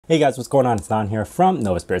Hey guys, what's going on? It's Don here from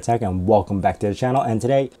Novaspirit Tech and welcome back to the channel. And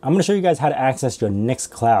today I'm going to show you guys how to access your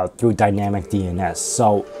Nextcloud through dynamic DNS.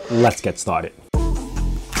 So let's get started.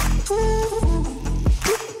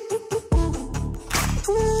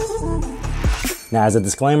 Now, as a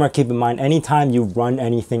disclaimer, keep in mind, anytime you run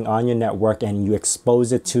anything on your network and you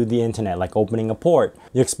expose it to the internet, like opening a port,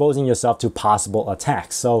 you're exposing yourself to possible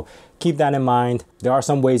attacks. So keep that in mind. There are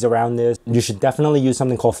some ways around this. You should definitely use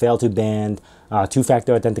something called fail to ban,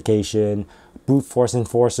 two-factor authentication, brute force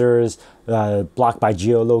enforcers, block by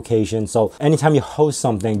geolocation. So anytime you host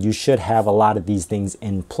something, you should have a lot of these things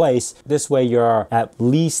in place. This way you're at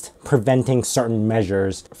least preventing certain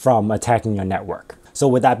measures from attacking your network. So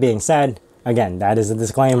with that being said, again, that is a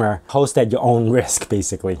disclaimer. Host at your own risk,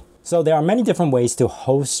 basically. So there are many different ways to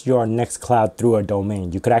host your Nextcloud through a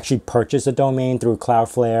domain. You could actually purchase a domain through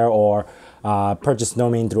Cloudflare or purchase a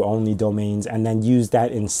domain through Only Domains and then use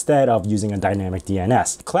that instead of using a dynamic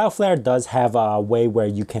DNS. Cloudflare does have a way where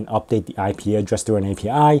you can update the IP address through an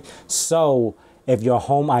API. So if your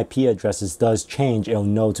home IP addresses does change, it'll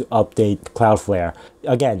know to update Cloudflare.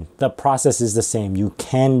 Again, the process is the same. You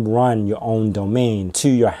can run your own domain to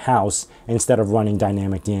your house instead of running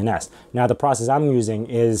dynamic DNS. Now, the process I'm using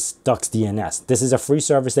is DucksDNS. This is a free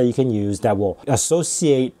service that you can use that will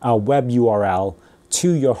associate a web URL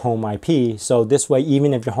to your home IP. So this way,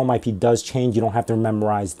 even if your home IP does change, you don't have to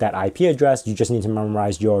memorize that IP address. You just need to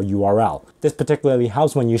memorize your URL. This particularly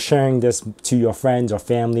helps when you're sharing this to your friends or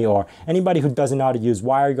family or anybody who doesn't know how to use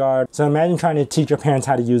WireGuard. So imagine trying to teach your parents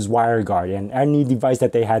how to use WireGuard, and any device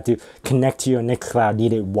that they had to connect to your Nextcloud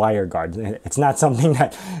needed WireGuard. It's not something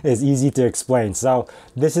that is easy to explain. So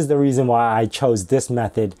this is the reason why I chose this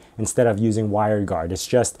method instead of using WireGuard. It's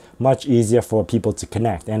just much easier for people to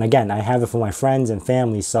connect. And again, I have it for my friends and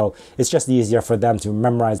family, so it's just easier for them to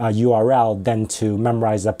memorize a URL than to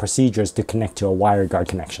memorize the procedures to connect to a WireGuard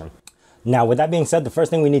connection. Now, with that being said, the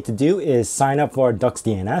first thing we need to do is sign up for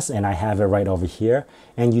DucksDNS, and I have it right over here.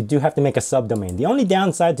 And you do have to make a subdomain. The only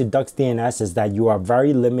downside to DucksDNS is that you are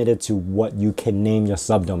very limited to what you can name your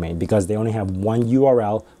subdomain because they only have one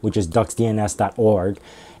URL, which is ducksdns.org.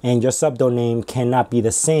 And your subdomain cannot be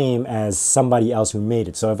the same as somebody else who made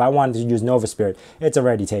it. So if I wanted to use Novaspirit, it's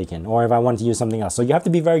already taken. Or if I wanted to use something else. So you have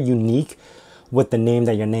to be very unique with the name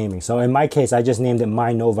that you're naming. So in my case, I just named it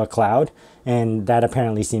My Nova Cloud, and that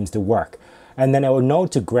apparently seems to work. And then it will know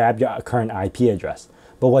to grab your current IP address.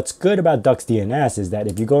 But what's good about DucksDNS is that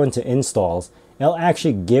if you go into installs, it'll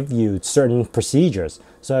actually give you certain procedures.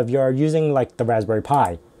 So if you're using like the Raspberry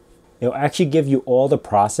Pi, it'll actually give you all the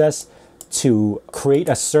process to create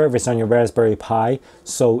a service on your Raspberry Pi,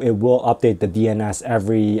 so it will update the DNS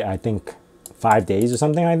every, I think, 5 days or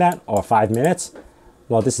something like that, or 5 minutes.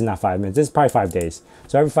 Well, this is not 5 minutes, this is probably 5 days.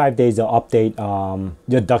 So every 5 days, they'll update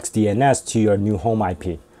your DucksDNS to your new home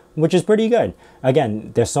IP, which is pretty good.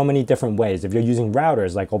 Again, there's so many different ways. If you're using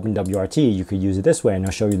routers like OpenWRT, you could use it this way, and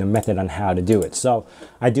I'll show you the method on how to do it. So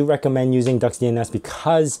I do recommend using DucksDNS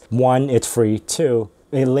because, one, it's free. Two,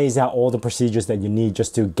 it lays out all the procedures that you need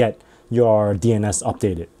just to get your DNS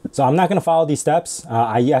updated. So I'm not going to follow these steps.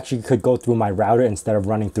 I actually could go through my router instead of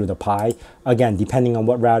running through the Pi. Again, depending on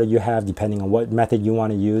what router you have, depending on what method you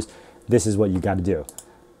want to use, this is what you got to do.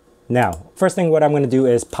 Now, first thing what I'm going to do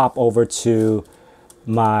is pop over to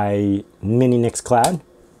my mini Nextcloud.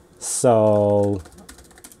 So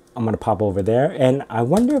I'm going to pop over there, and I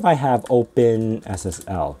wonder if I have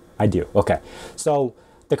OpenSSL. I do. Okay. So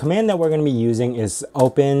the command that we're going to be using is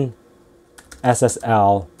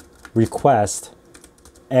OpenSSL request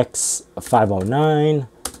x509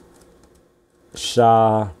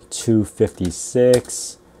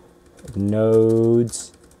 SHA-256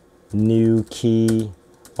 nodes new key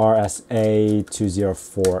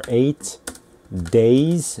RSA2048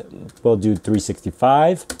 days. We'll do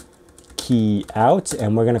 365 key out,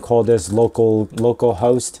 and we're going to call this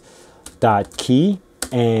localhost.key,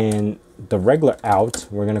 and the regular out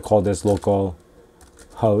we're going to call this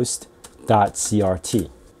localhost.crt.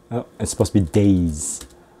 Oh, it's supposed to be days.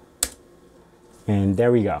 And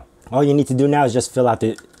there we go. All you need to do now is just fill out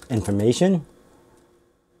the information.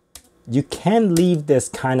 You can leave this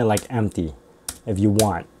kind of like empty if you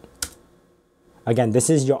want. Again, this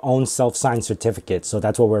is your own self-signed certificate, so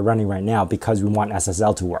that's what we're running right now because we want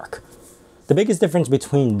SSL to work. The biggest difference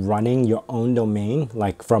between running your own domain,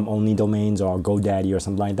 like from Only Domains or GoDaddy or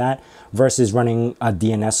something like that, versus running a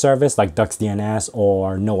DNS service like DucksDNS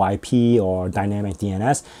or NoIP or Dynamic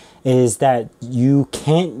DNS, is that you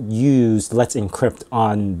can't use Let's Encrypt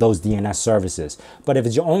on those DNS services. But if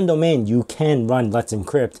it's your own domain, you can run Let's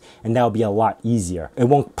Encrypt, and that'll be a lot easier. It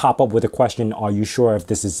won't pop up with a question, are you sure if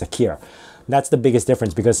this is secure? that's the biggest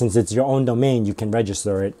difference, because since it's your own domain, you can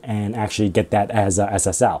register it and actually get that as a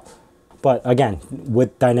SSL. But again,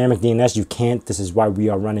 with dynamic DNS, you can't. This is why we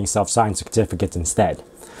are running self-signed certificates instead.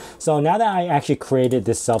 So now that I actually created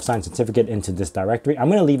this self-signed certificate into this directory, I'm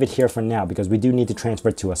going to leave it here for now because we do need to transfer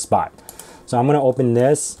it to a spot. So I'm going to open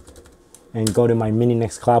this and go to my mini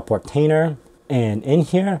Nextcloud Portainer. And in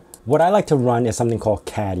here, what I like to run is something called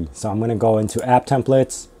Caddy. So I'm going to go into app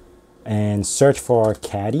templates and search for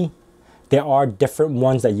Caddy. There are different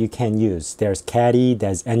ones that you can use. There's Caddy,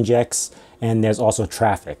 there's Nginx, and there's also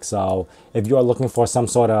Traffic. So if you're looking for some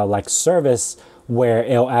sort of like service where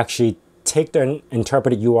it'll actually take the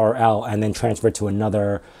interpreted URL and then transfer to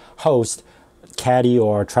another host, Caddy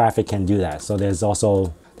or Traffic can do that. So there's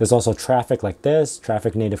also Traffic like this,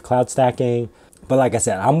 Traffic native cloud stacking. But like I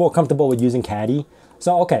said, I'm more comfortable with using Caddy.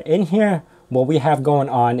 So okay, in here, what we have going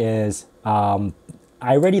on is I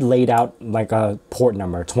already laid out like a port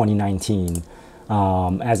number 2019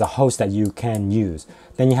 as a host that you can use.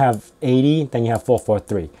 Then you have 80, then you have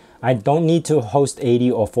 443. I don't need to host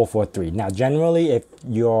 80 or 443. Now, generally, if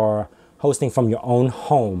you're hosting from your own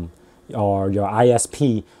home or your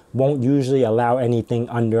ISP, won't usually allow anything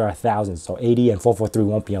under 1,000. So 80 and 443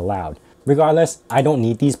 won't be allowed. Regardless, I don't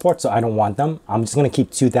need these ports, so I don't want them. I'm just going to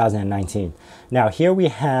keep 2019. Now, here we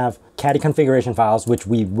have Caddy configuration files, which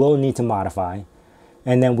we will need to modify.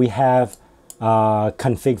 And then we have a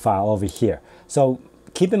config file over here. So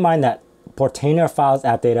keep in mind that Portainer files,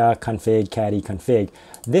 app data, config, Caddy, config.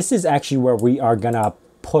 This is actually where we are going to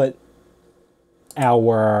put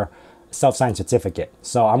our self-signed certificate.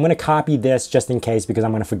 So I'm going to copy this just in case because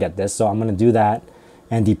I'm going to forget this. So I'm going to do that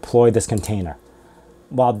and deploy this container.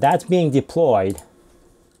 While that's being deployed,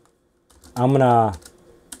 I'm going to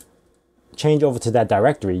change over to that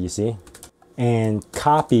directory, you see, and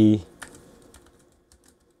copy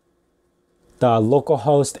the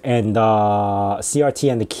localhost and the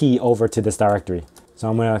CRT and the key over to this directory. So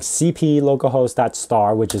I'm going to cp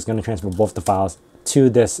localhost.star, which is going to transfer both the files to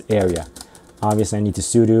this area. Obviously, I need to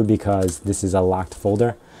sudo because this is a locked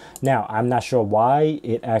folder. Now, I'm not sure why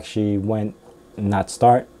it actually went not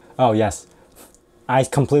start. Oh, yes. I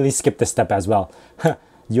completely skipped this step as well.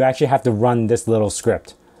 You actually have to run this little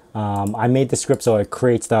script. I made the script so it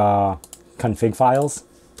creates the config files.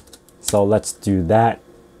 So let's do that.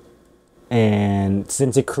 And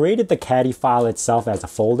since it created the Caddy file itself as a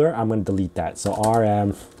folder, I'm going to delete that. So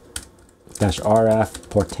rm-rf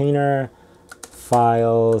portainer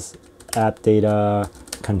files app data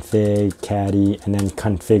config Caddy and then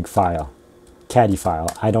config file Caddy file.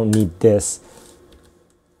 I don't need this.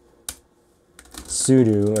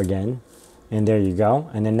 Sudo again, and there you go.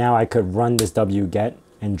 And then now I could run this wget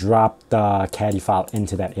and drop the Caddy file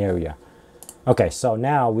into that area. Okay, so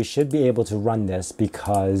now we should be able to run this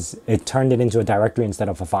because it turned it into a directory instead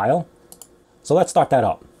of a file. So let's start that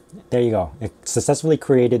up. There you go. It successfully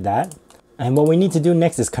created that. And what we need to do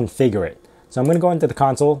next is configure it. So I'm going to go into the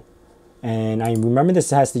console, and I remember this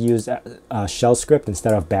has to use a shell script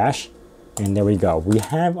instead of bash. And there we go. We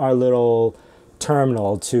have our little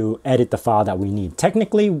terminal to edit the file that we need.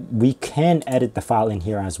 Technically, we can edit the file in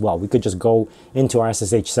here as well. We could just go into our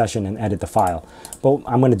SSH session and edit the file, but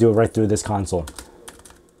I'm going to do it right through this console.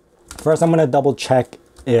 First, I'm going to double check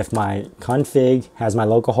if my config has my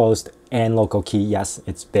localhost and local key. Yes,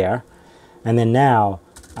 it's there. And then now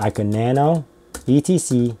I can nano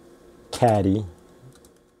etc caddy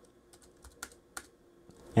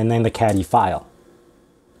and then the caddy file.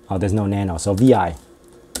 Oh, there's no nano, so vi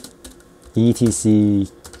etc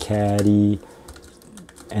caddy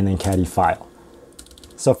and then caddy file.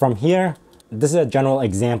 So from here, this is a general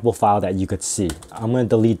example file that you could see. I'm going to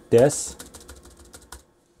delete this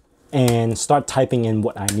and start typing in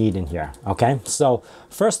what I need in here. Okay, so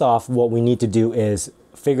first off, what we need to do is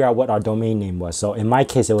figure out what our domain name was. So in my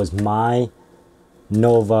case, it was my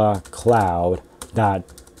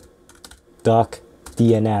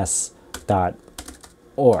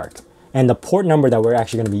novacloud.duckdns.org. And the port number that we're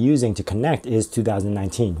actually going to be using to connect is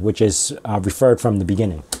 2019, which is referred from the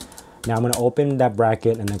beginning. Now I'm going to open that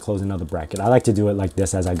bracket and then close another bracket. I like to do it like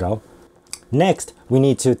this as I go. Next, we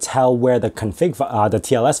need to tell where the config, the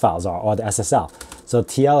TLS files are, or the SSL. So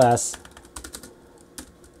TLS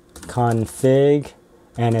config,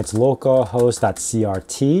 and it's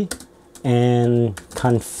localhost.crt, and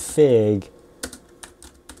config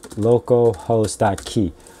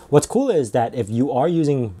localhost.key. What's cool is that if you are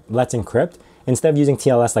using Let's Encrypt, instead of using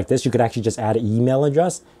TLS like this, you could actually just add an email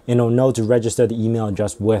address and it'll know to register the email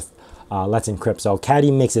address with Let's Encrypt. So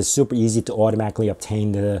Caddy makes it super easy to automatically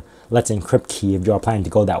obtain the Let's Encrypt key if you're planning to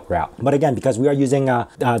go that route. But again, because we are using a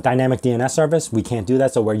dynamic DNS service, we can't do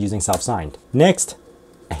that, so we're using self-signed. Next,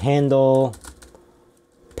 handle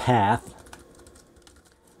path.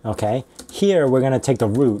 Okay, here we're going to take the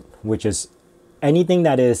root, which is anything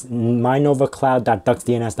that is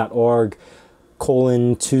mynovacloud.duxdns.org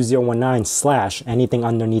 :2019/ anything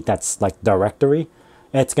underneath that's like directory.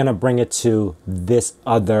 It's going to bring it to this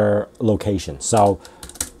other location. So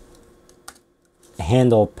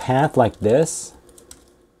handle path like this.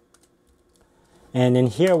 And in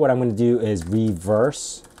here, what I'm going to do is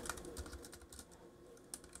reverse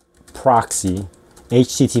proxy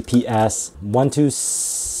HTTPS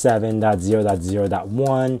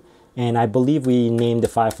 127.0.0.1. And I believe we named it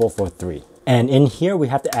 5443. And in here, we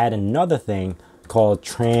have to add another thing called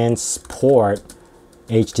transport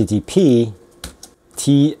HTTP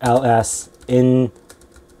TLS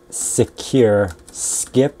insecure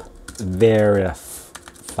skip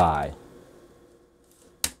verify.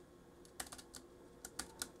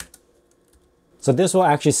 So this will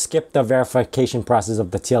actually skip the verification process of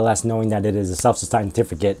the TLS, knowing that it is a self-sustained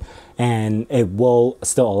certificate, and it will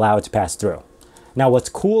still allow it to pass through. Now, what's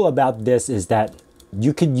cool about this is that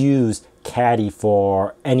you could use Caddy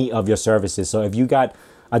for any of your services. So if you got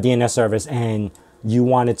a DNS service and you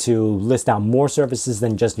wanted to list out more services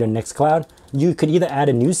than just your Nextcloud, you could either add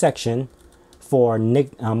a new section for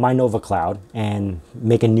MyNovaCloud and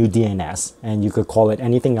make a new DNS, and you could call it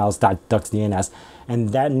anything else .duxdns, and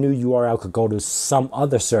that new URL could go to some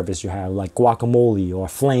other service you have, like Guacamole or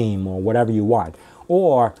Flame or whatever you want.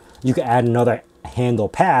 Or you could add another handle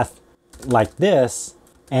path like this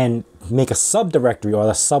and make a subdirectory or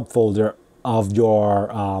a subfolder of your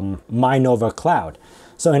MyNovaCloud.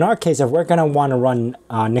 So in our case, if we're gonna wanna run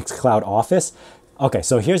Nextcloud Office, okay,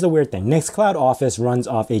 so here's the weird thing. Nextcloud Office runs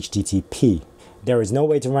off HTTP. There is no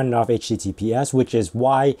way to run it off HTTPS, which is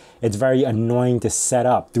why it's very annoying to set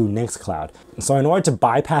up through Nextcloud. So in order to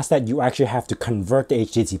bypass that, you actually have to convert the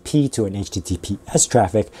HTTP to an HTTPS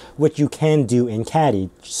traffic, which you can do in Caddy.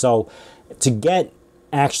 So to get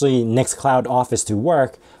actually Nextcloud Office to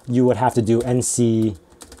work, you would have to do nc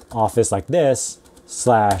office like this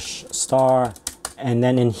 /*, and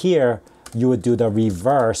then in here you would do the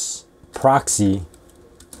reverse proxy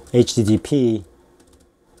HTTP,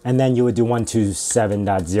 and then you would do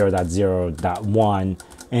 127.0.0.1,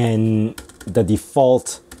 and the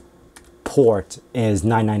default port is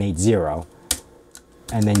 9980,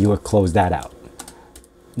 and then you would close that out.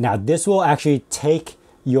 Now this will actually take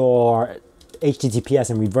your HTTPS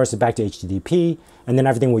and reverse it back to HTTP, and then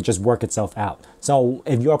everything will just work itself out. So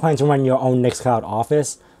if you are planning to run your own Nextcloud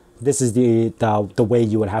Office, this is the way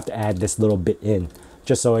you would have to add this little bit in,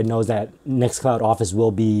 just so it knows that Nextcloud Office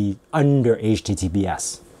will be under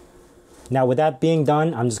HTTPS. Now with that being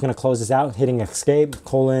done, I'm just going to close this out, hitting escape,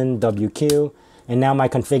 :WQ, and now my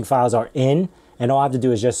config files are in, and all I have to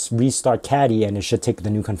do is just restart Caddy, and it should take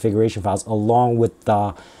the new configuration files along with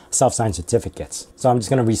the self-signed certificates. So I'm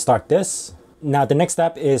just going to restart this. Now the next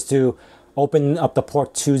step is to open up the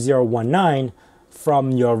port 2019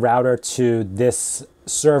 from your router to this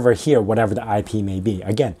server here, whatever the IP may be.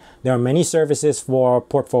 Again, there are many services for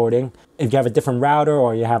port forwarding. If you have a different router,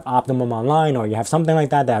 or you have Optimum Online, or you have something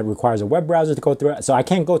like that that requires a web browser to go through it. So I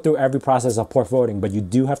can't go through every process of port forwarding, but you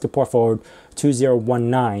do have to port forward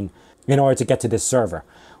 2019 in order to get to this server.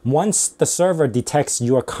 Once the server detects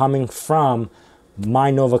you are coming from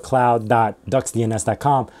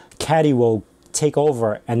mynovacloud.duxdns.com, Caddy will take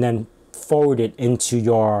over and then forward it into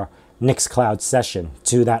your Nextcloud session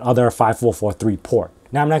to that other 5443 port.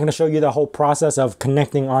 Now I'm not going to show you the whole process of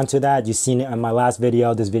connecting onto that. You've seen it in my last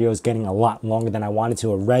video. This video is getting a lot longer than I wanted to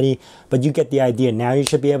already, but you get the idea. Now you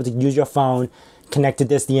should be able to use your phone, connect to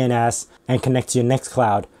this DNS, and connect to your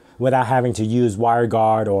Nextcloud without having to use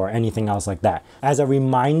WireGuard or anything else like that. As a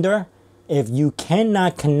reminder, if you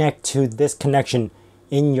cannot connect to this connection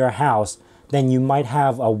in your house, then you might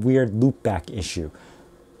have a weird loopback issue,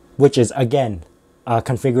 which is again a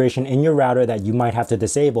configuration in your router that you might have to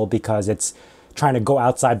disable because it's trying to go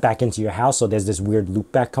outside back into your house. So there's this weird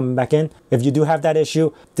loopback coming back in. If you do have that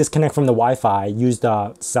issue, disconnect from the Wi-Fi, use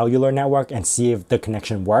the cellular network and see if the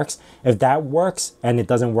connection works. If that works and it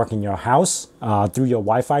doesn't work in your house through your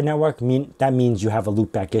Wi-Fi network, that means you have a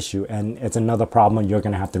loopback issue, and it's another problem you're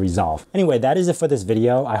gonna have to resolve. Anyway, that is it for this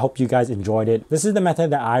video. I hope you guys enjoyed it. This is the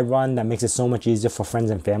method that I run that makes it so much easier for friends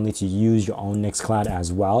and family to use your own Nextcloud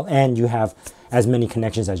as well, and you have as many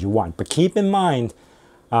connections as you want. But keep in mind,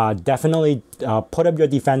 definitely put up your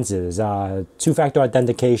defenses, two-factor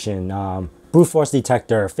authentication, brute force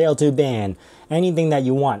detector, fail to ban, anything that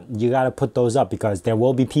you want. You got to put those up because there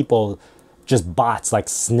will be people, just bots, like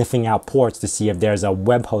sniffing out ports to see if there's a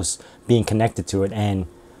web host being connected to it, and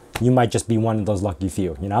you might just be one of those lucky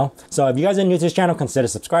few, you know? So if you guys are new to this channel, consider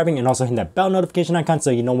subscribing and also hit that bell notification icon so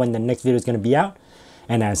you know when the next video is going to be out.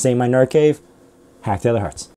 And as saying my nerd cave, hack till it hurts.